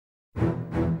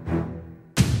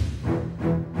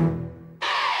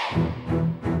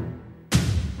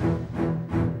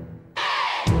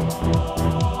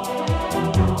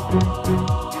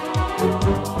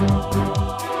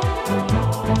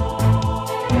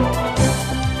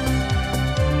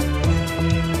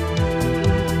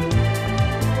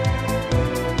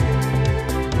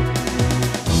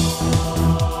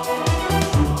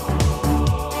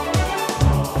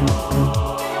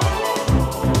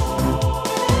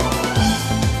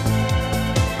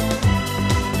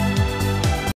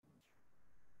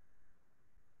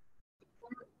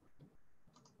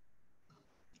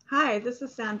Hi, this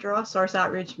is Sandra, Source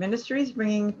Outreach Ministries,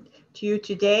 bringing to you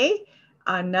today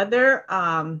another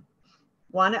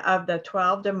one of the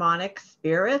 12 demonic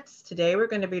spirits. Today we're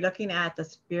going to be looking at the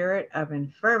spirit of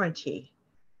infirmity.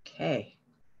 Okay.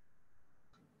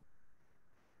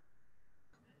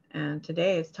 And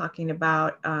today it's talking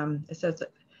about, it says,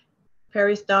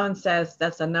 Perry Stone says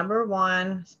that's the number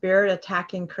one spirit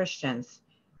attacking Christians.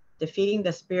 Defeating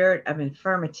the spirit of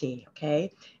infirmity.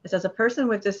 Okay, it says a person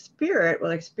with this spirit will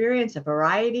experience a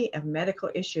variety of medical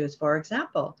issues. For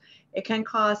example, it can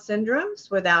cause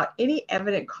syndromes without any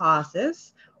evident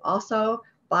causes, also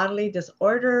bodily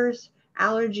disorders,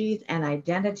 allergies, and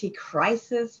identity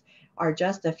crisis are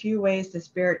just a few ways the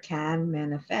spirit can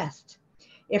manifest.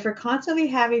 If you're constantly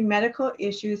having medical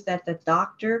issues that the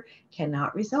doctor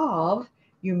cannot resolve,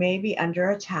 you may be under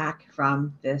attack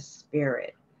from this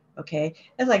spirit. Okay,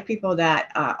 it's like people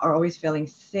that are always feeling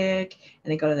sick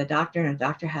and they go to the doctor and the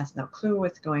doctor has no clue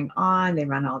what's going on. They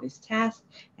run all these tests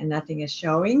and nothing is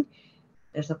showing.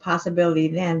 There's a possibility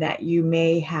then that you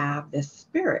may have this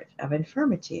spirit of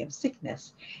infirmity, of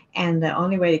sickness. And the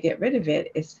only way to get rid of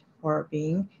it is for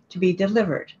to be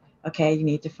delivered. Okay, you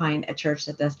need to find a church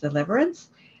that does deliverance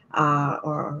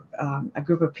or a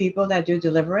group of people that do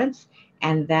deliverance,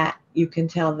 and that you can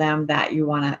tell them that you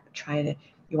want to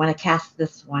cast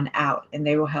this one out, and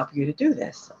they will help you to do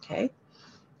this. Okay.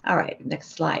 All right.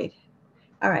 Next slide.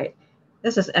 All right.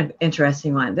 This is an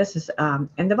interesting one. This is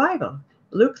in the Bible,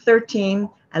 Luke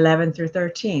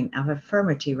 13:11-13 of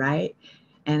infirmity, right?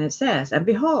 And it says, and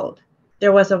behold,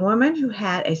 there was a woman who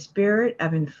had a spirit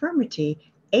of infirmity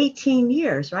 18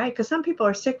 years, right? Because some people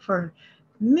are sick for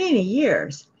many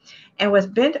years, and was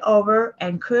bent over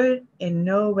and could in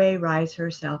no way rise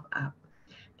herself up.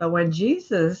 But when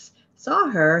Jesus saw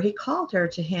her, he called her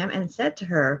to him and said to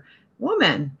her,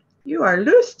 "Woman, you are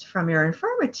loosed from your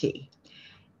infirmity."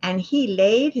 And he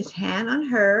laid his hand on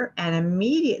her, and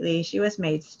immediately she was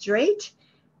made straight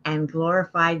and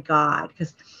glorified God.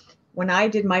 Because when I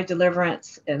did my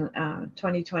deliverance in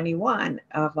 2021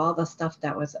 of all the stuff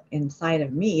that was inside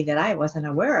of me that I wasn't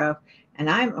aware of, and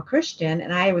I'm a Christian,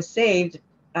 and I was saved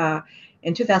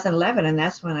in 2011, and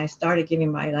that's when I started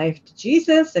giving my life to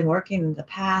Jesus and working in the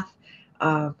path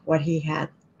of what he had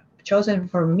chosen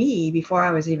for me before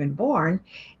I was even born.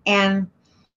 And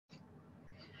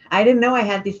I didn't know I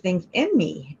had these things in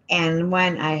me. And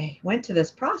when I went to this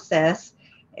process,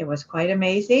 it was quite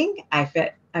amazing. I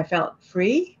felt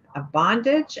free of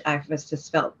bondage. I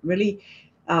just felt really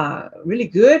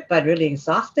good, but really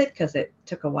exhausted because it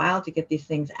took a while to get these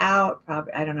things out.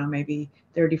 Probably, I don't know, maybe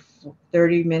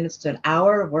 30 minutes to an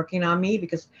hour working on me,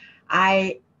 because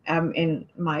I am in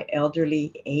my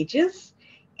elderly ages,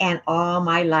 and all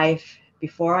my life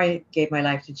before I gave my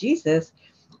life to Jesus,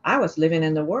 I was living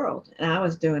in the world and I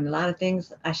was doing a lot of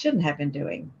things I shouldn't have been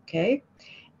doing. Okay.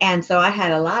 And so I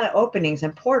had a lot of openings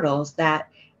and portals that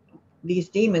these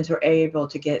demons were able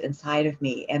to get inside of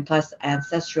me, and plus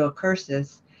ancestral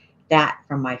curses that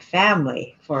from my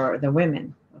family for the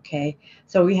women. Okay.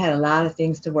 So we had a lot of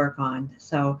things to work on.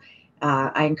 So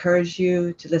I encourage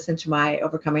you to listen to my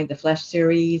Overcoming the Flesh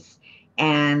series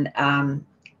and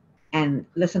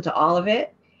listen to all of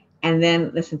it. And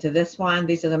then listen to this one.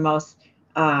 These are the most,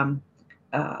 the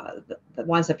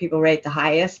ones that people rate the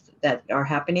highest that are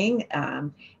happening.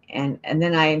 And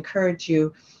then I encourage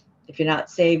you, if you're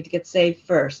not saved, get saved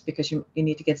first, because you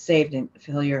need to get saved and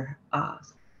feel your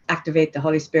activate the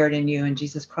Holy Spirit in you, and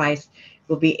Jesus Christ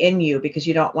will be in you, because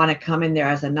you don't want to come in there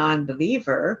as a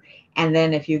non-believer. And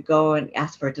then if you go and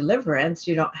ask for deliverance,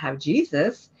 you don't have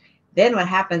Jesus. Then what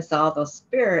happens to all those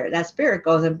that spirit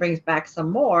goes and brings back some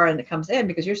more, and it comes in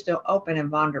because you're still open and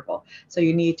vulnerable. So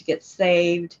you need to get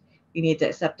saved. You need to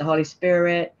accept the Holy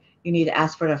Spirit. You need to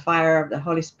ask for the fire of the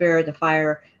Holy Spirit, the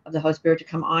fire of the Holy Spirit to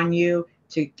come on you,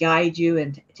 to guide you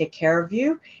and take care of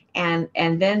you, and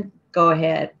then go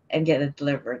ahead and get a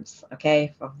deliverance,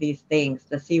 okay, from these things,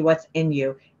 to see what's in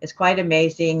you. It's quite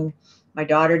amazing. My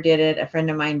daughter did it, a friend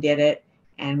of mine did it,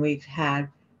 and we've had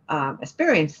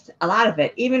experienced a lot of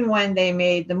it. Even when they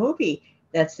made the movie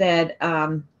that said,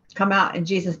 "Come out in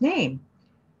Jesus' name,"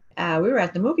 we were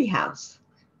at the movie house,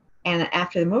 and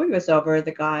after the movie was over,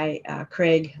 the guy,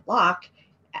 Craig Locke,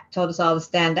 told us all to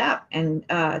stand up and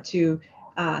to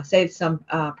say some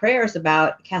prayers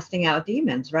about casting out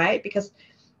demons, right? Because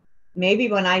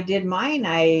maybe when I did mine,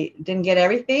 I didn't get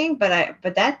everything, but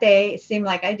that day it seemed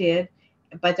like I did.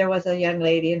 But there was a young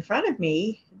lady in front of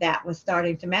me that was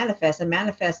starting to manifest, and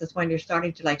manifest is when you're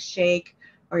starting to like shake,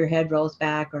 or your head rolls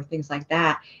back, or things like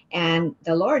that. And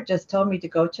the Lord just told me to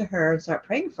go to her and start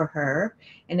praying for her.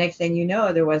 And next thing you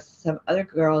know, there was some other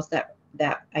girls that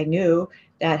I knew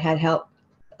that had helped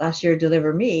last year,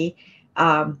 Deliver Me,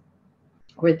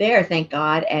 were there, thank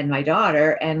God, and my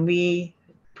daughter, and we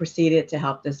proceeded to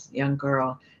help this young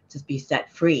girl just be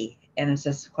set free. And it's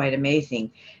just quite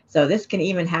amazing. So this can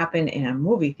even happen in a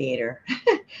movie theater.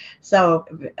 So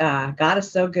God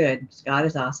is so good. God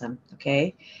is awesome.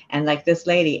 Okay. And like this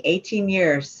lady, 18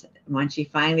 years when she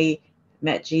finally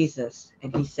met Jesus,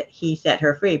 and he set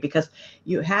her free, because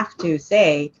you have to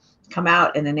say, come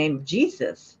out in the name of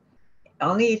Jesus.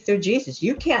 Only through Jesus.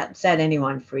 You can't set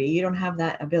anyone free. You don't have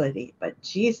that ability, but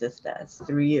Jesus does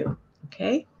through you.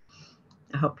 Okay.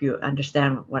 I hope you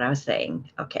understand what I was saying.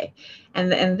 Okay.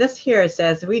 And this here it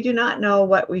says, we do not know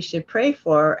what we should pray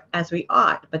for as we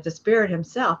ought, but the Spirit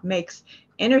himself makes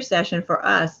intercession for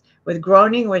us with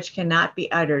groaning which cannot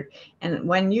be uttered. And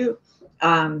when you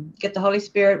get the Holy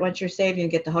Spirit, once you're saved, you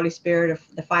get the Holy Spirit,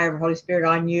 the fire of the Holy Spirit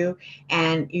on you,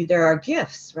 and there are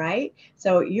gifts, right?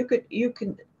 So you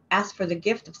can ask for the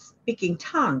gift of speaking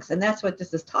tongues. And that's what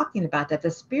this is talking about, that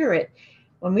the Spirit,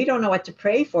 when we don't know what to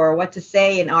pray for or what to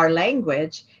say in our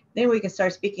language, then we can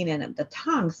start speaking in the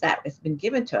tongues that has been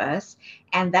given to us.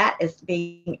 And that is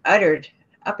being uttered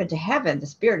up into heaven. The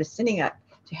Spirit is sending up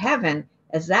to heaven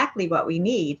exactly what we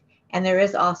need. And there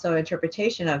is also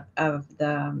interpretation of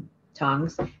the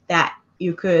tongues that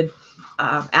you could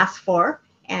ask for.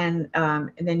 And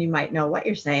then you might know what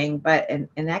you're saying. But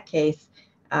in that case,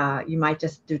 you might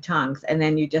just do tongues. And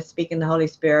then you just speak in the Holy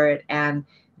Spirit. And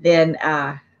then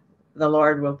the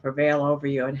Lord will prevail over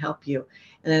you and help you.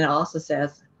 And then it also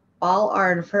says, all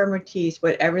our infirmities,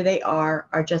 whatever they are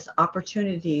just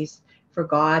opportunities for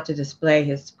God to display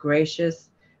his gracious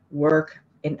work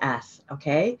in us.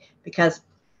 Okay. Because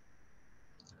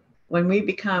when we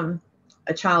become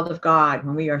a child of God,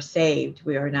 when we are saved,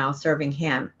 we are now serving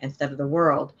him instead of the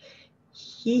world.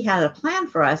 He had a plan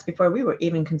for us before we were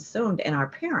even consumed in our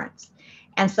parents.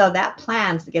 And so that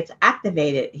plan gets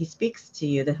activated. He speaks to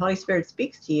you. The Holy Spirit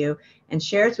speaks to you and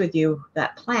shares with you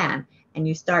that plan. And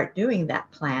you start doing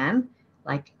that plan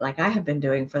like I have been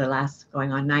doing for the last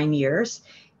going on 9 years.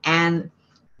 And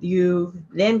you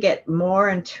then get more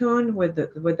in tune with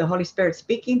the Holy Spirit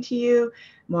speaking to you,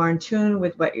 more in tune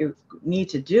with what you need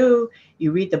to do.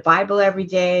 You read the Bible every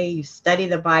day, you study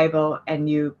the Bible, and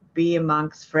you be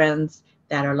amongst friends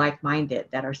that are like-minded,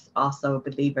 that are also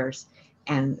believers,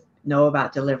 and know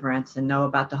about deliverance and know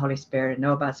about the Holy Spirit and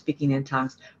know about speaking in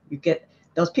tongues. You get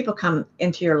those people come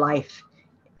into your life,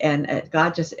 and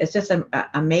it's just an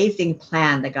amazing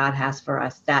plan that God has for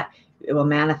us, that it will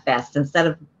manifest instead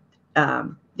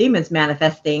of demons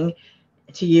manifesting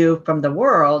to you from the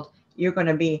world. You're going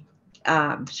to be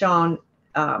shown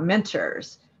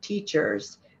mentors,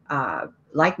 teachers,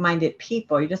 like-minded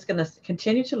people. You're just going to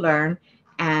continue to learn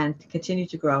and continue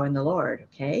to grow in the Lord.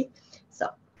 Okay. So,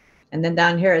 and then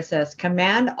down here it says,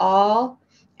 command all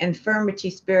infirmity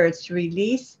spirits to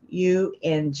release you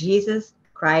in Jesus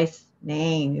Christ's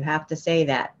name. You have to say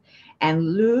that.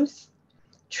 And loose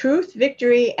truth,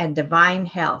 victory, and divine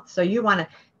health. So you want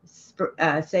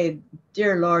to say,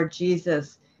 dear Lord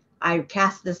Jesus, I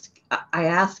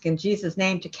ask in Jesus'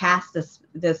 name to cast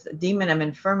this demon of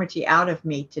infirmity out of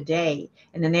me today.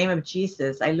 In the name of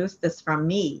Jesus, I loose this from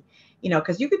me.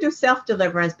 Because you could do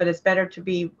self-deliverance, but it's better to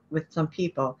be with some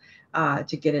people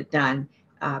to get it done,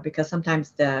 because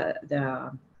sometimes the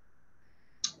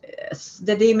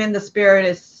demon, the spirit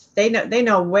is, they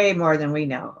know way more than we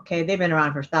know. Okay, they've been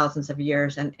around for thousands of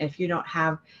years, and if you don't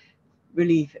have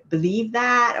really believe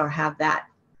that or have that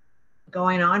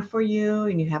going on for you,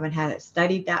 and you haven't had it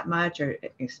studied that much or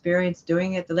experienced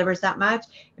doing it, delivers that much,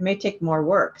 it may take more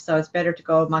work. So it's better to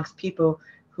go amongst people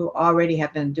who already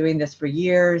have been doing this for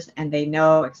years, and they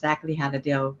know exactly how to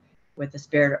deal with the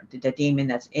spirit, the demon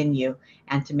that's in you,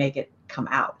 and to make it come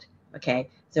out. Okay,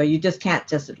 so you just can't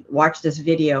just watch this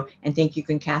video and think you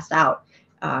can cast out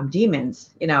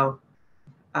demons.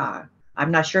 I'm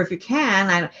not sure if you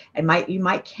can. You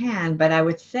might can, but I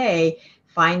would say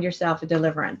find yourself a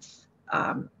deliverance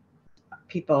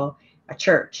people, a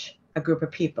church, a group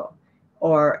of people,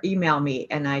 or email me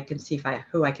and I can see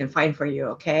who I can find for you.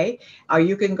 Okay, or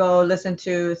you can go listen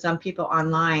to some people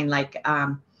online, like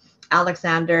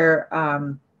Alexander.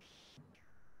 I'm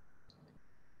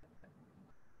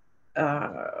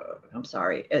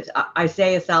sorry, it's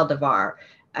Isaiah Saldivar,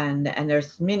 and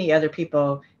there's many other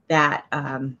people that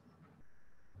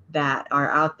that are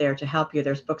out there to help you.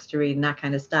 There's books to read and that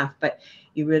kind of stuff, but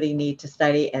you really need to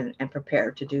study and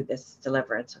prepare to do this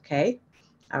deliverance. Okay.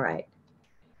 All right.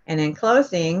 And in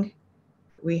closing,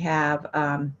 we have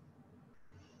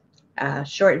a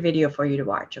short video for you to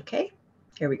watch. Okay.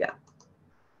 Here we go.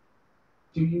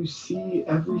 Do you see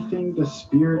everything the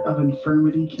spirit of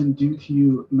infirmity can do to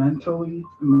you mentally,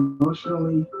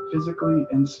 emotionally, physically,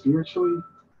 and spiritually?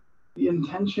 The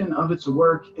intention of its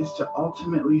work is to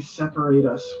ultimately separate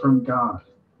us from God.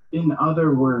 In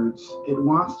other words, it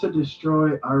wants to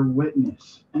destroy our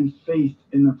witness and faith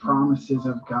in the promises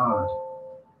of God.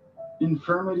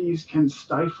 Infirmities can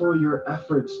stifle your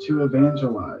efforts to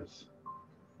evangelize.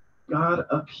 God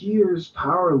appears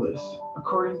powerless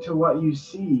according to what you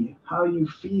see, how you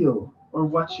feel, or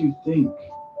what you think.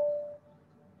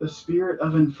 The spirit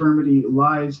of infirmity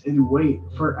lies in wait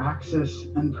for access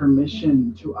and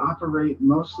permission to operate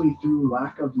mostly through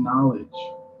lack of knowledge.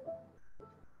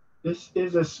 This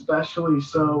is especially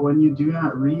so when you do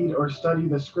not read or study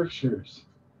the scriptures.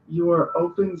 You are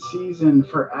open season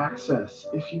for access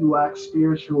if you lack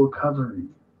spiritual covering.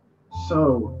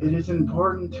 So, it is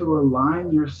important to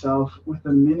align yourself with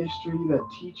a ministry that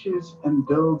teaches and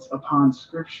builds upon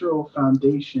scriptural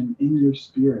foundation in your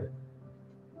spirit.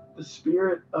 The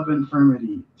spirit of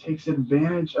infirmity takes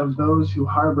advantage of those who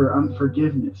harbor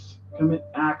unforgiveness, commit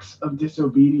acts of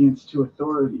disobedience to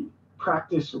authority,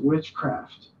 practice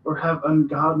witchcraft, or have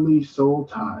ungodly soul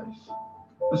ties.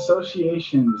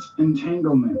 Associations,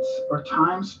 entanglements, or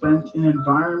time spent in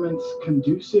environments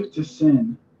conducive to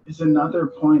sin is another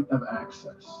point of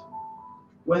access.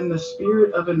 When the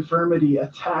spirit of infirmity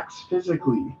attacks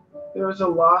physically, there is a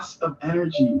loss of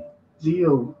energy,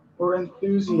 zeal, or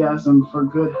enthusiasm for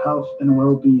good health and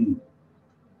well being.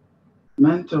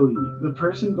 Mentally, the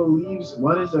person believes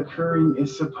what is occurring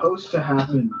is supposed to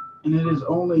happen and it is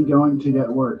only going to get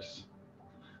worse.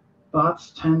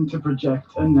 Thoughts tend to project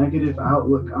a negative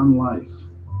outlook on life.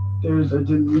 There's a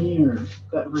demeanor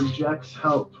that rejects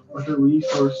help or the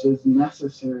resources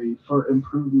necessary for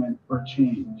improvement or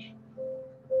change.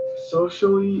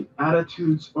 Socially,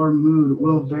 attitudes or mood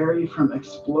will vary from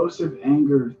explosive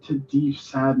anger to deep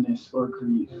sadness or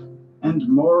grief. And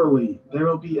morally, there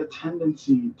will be a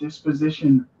tendency,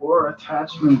 disposition, or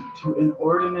attachment to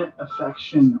inordinate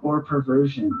affection or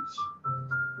perversions.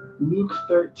 Luke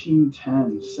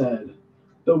 13:10 said,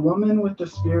 "The woman with the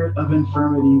spirit of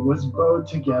infirmity was bowed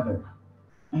together,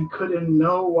 and could in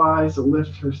no wise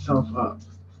lift herself up."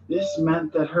 This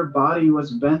meant that her body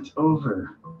was bent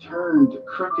over, turned,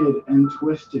 crooked, and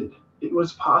twisted. It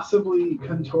was possibly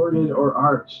contorted or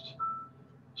arched.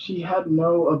 She had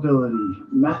no ability,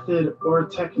 method, or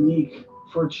technique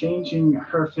for changing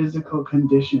her physical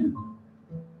condition.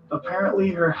 Apparently,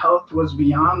 her health was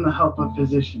beyond the help of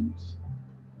physicians.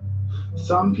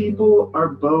 Some people are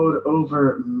bowed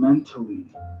over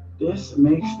mentally. This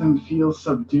makes them feel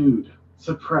subdued,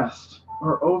 suppressed,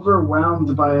 or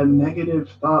overwhelmed by a negative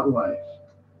thought life.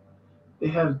 They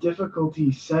have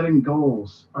difficulty setting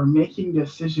goals or making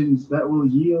decisions that will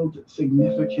yield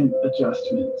significant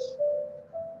adjustments.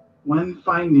 When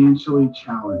financially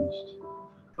challenged,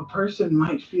 a person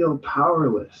might feel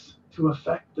powerless to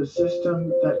affect the system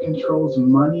that controls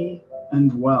money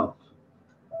and wealth.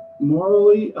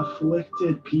 Morally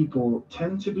afflicted people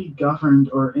tend to be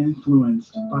governed or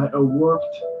influenced by a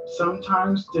warped,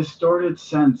 sometimes distorted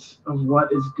sense of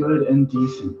what is good and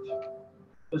decent.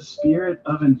 The spirit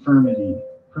of infirmity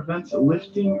prevents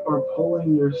lifting or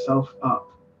pulling yourself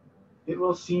up. It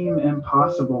will seem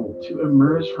impossible to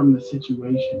emerge from the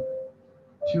situation,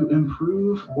 to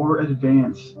improve or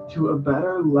advance to a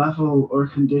better level or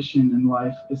condition in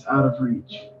life is out of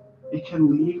reach. It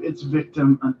can leave its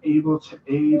victim unable to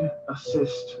aid,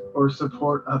 assist, or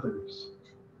support others.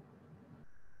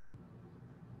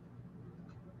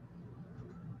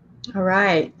 All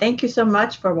right. Thank you so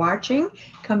much for watching.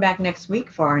 Come back next week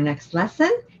for our next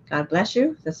lesson. God bless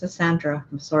you. This is Sandra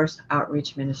from Source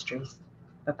Outreach Ministries.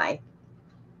 Bye bye.